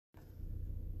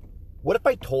What if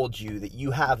I told you that you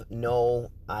have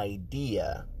no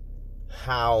idea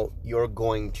how you're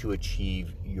going to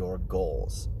achieve your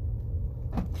goals?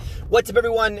 What's up,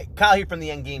 everyone? Kyle here from the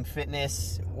Endgame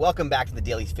Fitness. Welcome back to the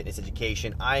Daily Fitness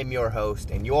Education. I am your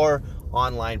host and your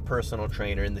online personal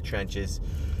trainer in the trenches,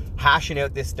 hashing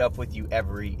out this stuff with you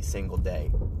every single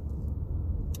day.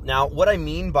 Now, what I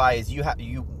mean by you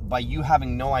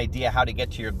having no idea how to get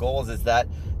to your goals is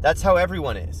that's how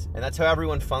everyone is, and that's how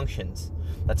everyone functions.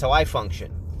 That's how I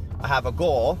function. I have a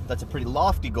goal that's a pretty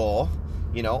lofty goal,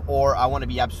 or I want to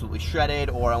be absolutely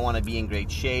shredded, or I want to be in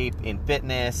great shape in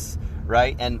fitness,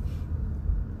 right? And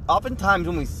oftentimes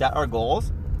when we set our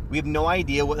goals, we have no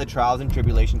idea what the trials and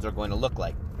tribulations are going to look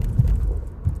like.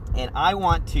 And I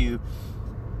want to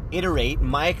iterate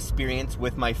my experience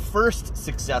with my first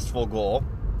successful goal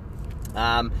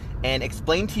and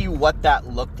explain to you what that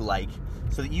looked like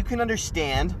so that you can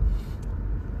understand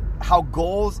how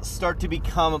goals start to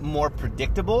become more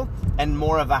predictable and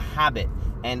more of a habit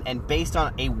and based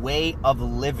on a way of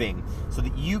living so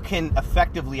that you can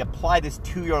effectively apply this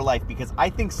to your life, because I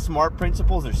think SMART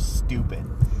principles are stupid.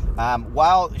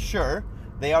 While sure,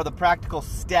 they are the practical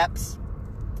steps,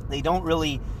 they don't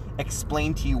really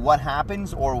explain to you what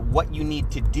happens or what you need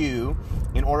to do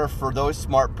in order for those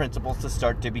SMART principles to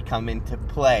start to come into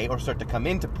play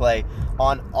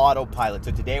on autopilot.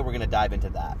 So today we're going to dive into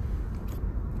that.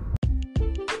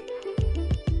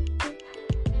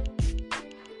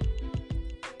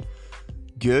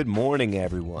 Good morning,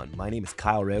 everyone. My name is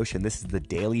Kyle Roche, and this is the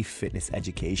Daily Fitness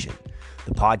Education,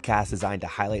 the podcast designed to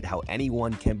highlight how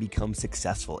anyone can become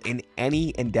successful in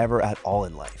any endeavor at all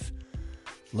in life.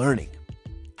 Learning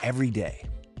every day.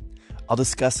 I'll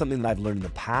discuss something that I've learned in the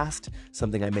past,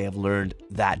 something I may have learned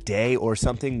that day, or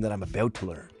something that I'm about to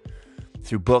learn.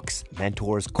 Through books,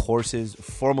 mentors, courses,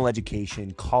 formal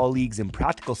education, colleagues, and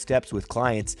practical steps with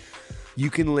clients, you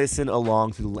can listen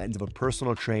along through the lens of a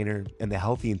personal trainer and the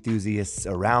healthy enthusiasts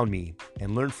around me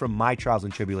and learn from my trials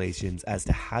and tribulations as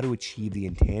to how to achieve the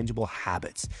intangible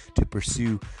habits to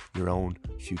pursue your own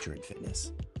future in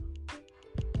fitness.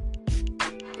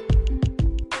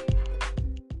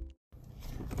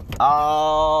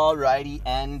 Alrighty,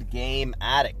 Endgame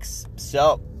addicts.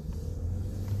 So,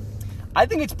 I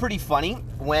think it's pretty funny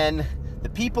when the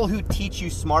people who teach you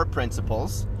SMART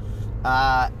principles,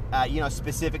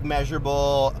 specific,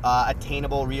 measurable,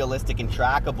 attainable, realistic, and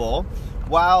trackable,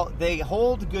 while they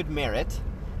hold good merit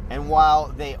and while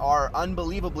they are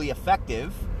unbelievably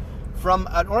effective, from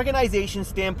an organization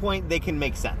standpoint, they can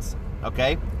make sense,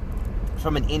 okay?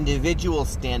 From an individual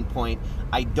standpoint,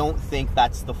 I don't think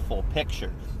that's the full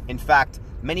picture. In fact,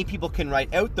 many people can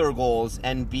write out their goals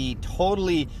and be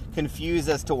totally confused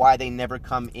as to why they never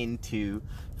come into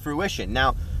fruition.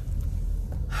 Now,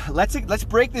 let's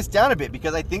break this down a bit,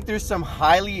 because I think there's some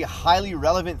highly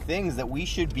relevant things that we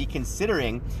should be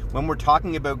considering when we're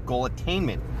talking about goal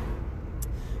attainment,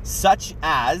 such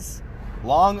as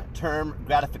long-term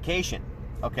gratification.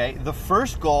 Okay, the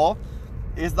first goal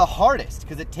is the hardest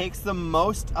because it takes the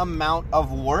most amount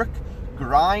of work,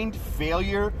 grind,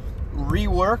 failure,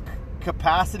 rework,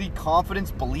 capacity,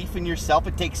 confidence, belief in yourself.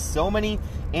 It takes so many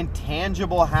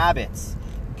intangible habits,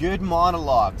 good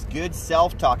monologues, good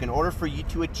self-talk in order for you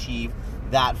to achieve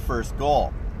that first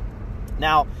goal.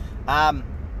 Now,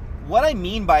 what I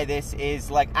mean by this is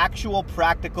like actual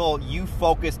practical, you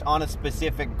focused on a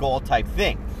specific goal type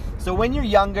thing. So when you're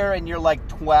younger and you're like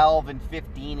 12 and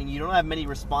 15 and you don't have many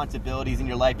responsibilities in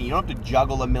your life and you don't have to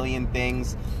juggle a million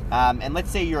things, and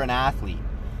let's say you're an athlete,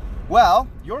 well,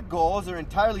 your goals are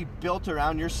entirely built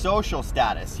around your social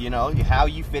status, how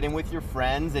you fit in with your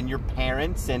friends and your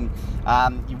parents, and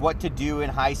what to do in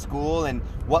high school and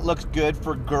what looks good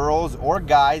for girls or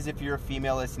guys if you're a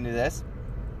female listening to this.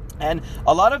 And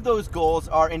a lot of those goals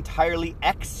are entirely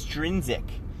extrinsic,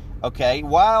 okay?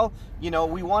 While, we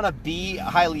want to be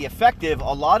highly effective,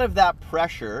 a lot of that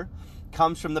pressure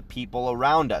comes from the people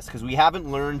around us because we haven't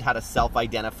learned how to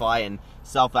self-identify and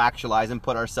self-actualize and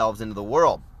put ourselves into the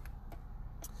world.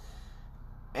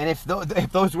 And if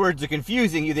those words are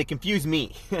confusing you, they confuse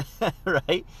me,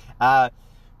 right?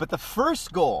 But the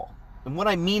first goal, and what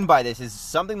I mean by this, is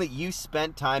something that you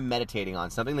spent time meditating on,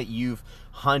 something that you've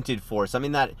hunted for,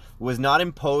 something that was not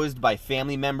imposed by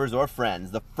family members or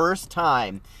friends. The first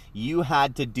time you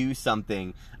had to do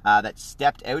something that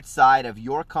stepped outside of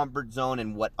your comfort zone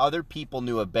and what other people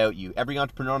knew about you. Every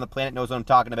entrepreneur on the planet knows what I'm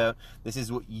talking about. This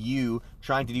is what you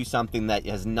trying to do something that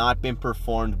has not been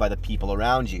performed by the people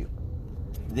around you.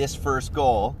 This first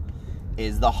goal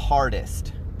is the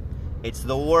hardest. It's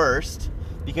the worst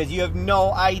because you have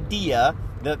no idea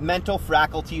the mental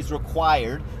faculties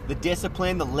required, the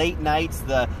discipline, the late nights,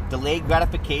 the delayed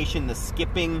gratification, the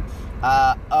skipping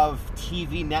of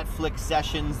TV, Netflix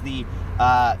sessions, the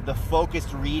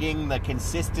focused reading, the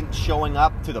consistent showing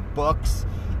up to the books,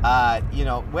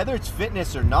 whether it's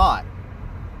fitness or not,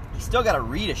 you still got to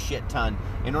read a shit ton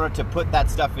in order to put that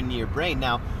stuff into your brain.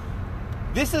 Now,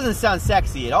 this doesn't sound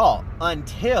sexy at all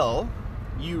until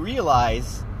you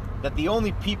realize that the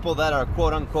only people that are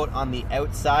quote-unquote on the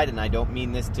outside, and I don't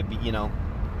mean this to be,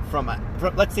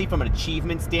 let's say from an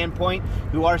achievement standpoint,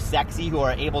 who are sexy, who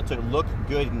are able to look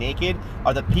good naked,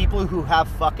 are the people who have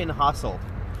fucking hustled,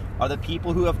 are the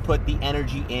people who have put the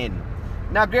energy in.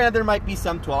 Now, granted, there might be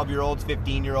some 12-year-olds,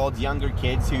 15-year-olds, younger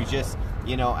kids who just,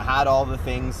 had all the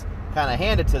things kind of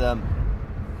handed to them.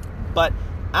 But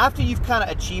after you've kind of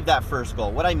achieved that first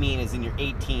goal, what I mean is in your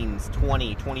 18s,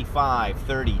 20, 25,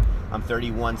 30, I'm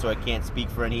 31, so I can't speak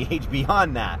for any age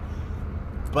beyond that.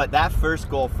 But that first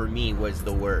goal for me was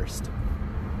the worst.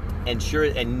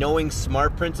 And knowing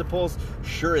SMART principles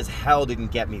sure as hell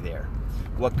didn't get me there.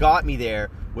 What got me there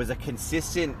was a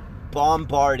consistent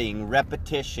bombarding,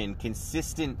 repetition,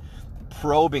 consistent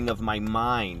probing of my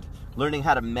mind, learning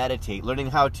how to meditate, learning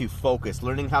how to focus,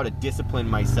 learning how to discipline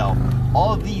myself.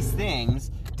 All of these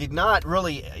things did not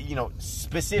really,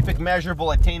 specific,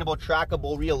 measurable, attainable,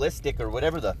 trackable, realistic, or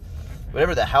whatever the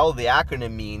hell the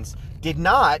acronym means, did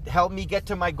not help me get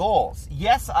to my goals.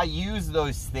 Yes, I use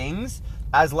those things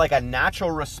as like a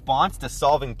natural response to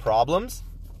solving problems,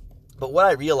 but what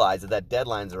I realized is that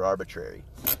deadlines are arbitrary.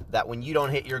 That when you don't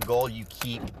hit your goal, you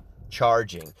keep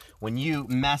charging. When you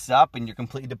mess up and you're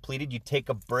completely depleted, you take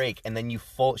a break and then you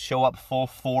show up full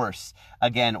force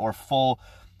again, or full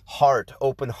heart,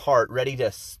 open heart, ready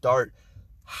to start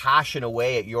hashing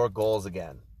away at your goals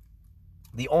again.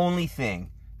 The only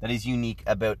thing that is unique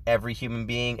about every human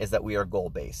being is that we are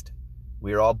goal-based.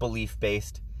 We are all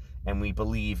belief-based, and we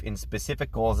believe in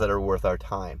specific goals that are worth our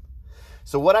time.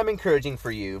 So what I'm encouraging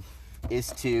for you is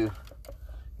to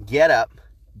get up,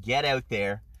 get out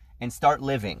there, and start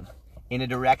living in a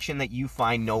direction that you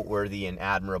find noteworthy and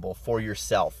admirable for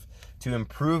yourself, to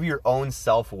improve your own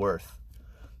self-worth,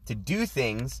 to do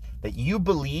things that you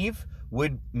believe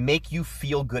would make you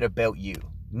feel good about you.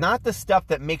 Not the stuff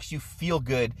that makes you feel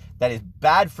good that is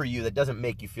bad for you, that doesn't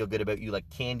make you feel good about you, like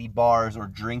candy bars or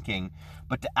drinking,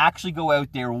 but to actually go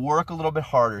out there, work a little bit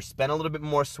harder, spend a little bit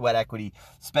more sweat equity,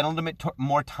 spend a little bit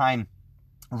more time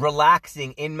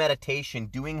relaxing in meditation,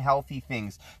 doing healthy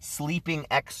things, sleeping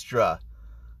extra.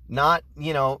 Not,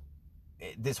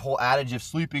 this whole adage of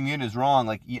sleeping in is wrong.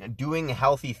 Like, doing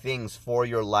healthy things for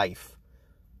your life.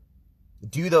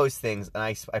 Do those things, and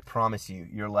I promise you,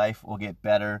 your life will get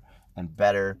better and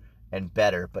better and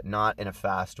better, but not in a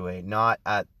fast way, not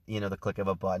at, the click of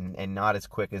a button, and not as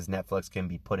quick as Netflix can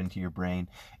be put into your brain.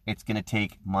 It's going to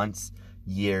take months,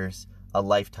 years, a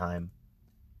lifetime,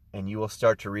 and you will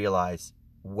start to realize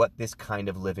what this kind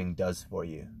of living does for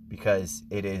you, because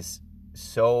it is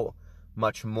so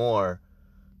much more,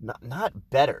 not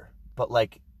better, but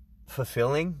like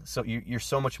fulfilling. So you're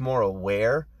so much more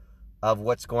aware of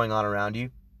what's going on around you.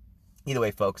 Either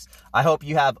way, folks, I hope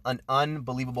you have an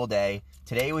unbelievable day.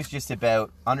 Today was just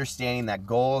about understanding that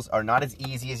goals are not as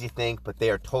easy as you think, but they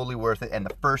are totally worth it, and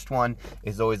the first one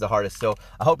is always the hardest. So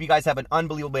I hope you guys have an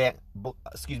unbelievable day,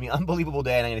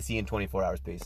 and I'm going to see you in 24 hours. Peace.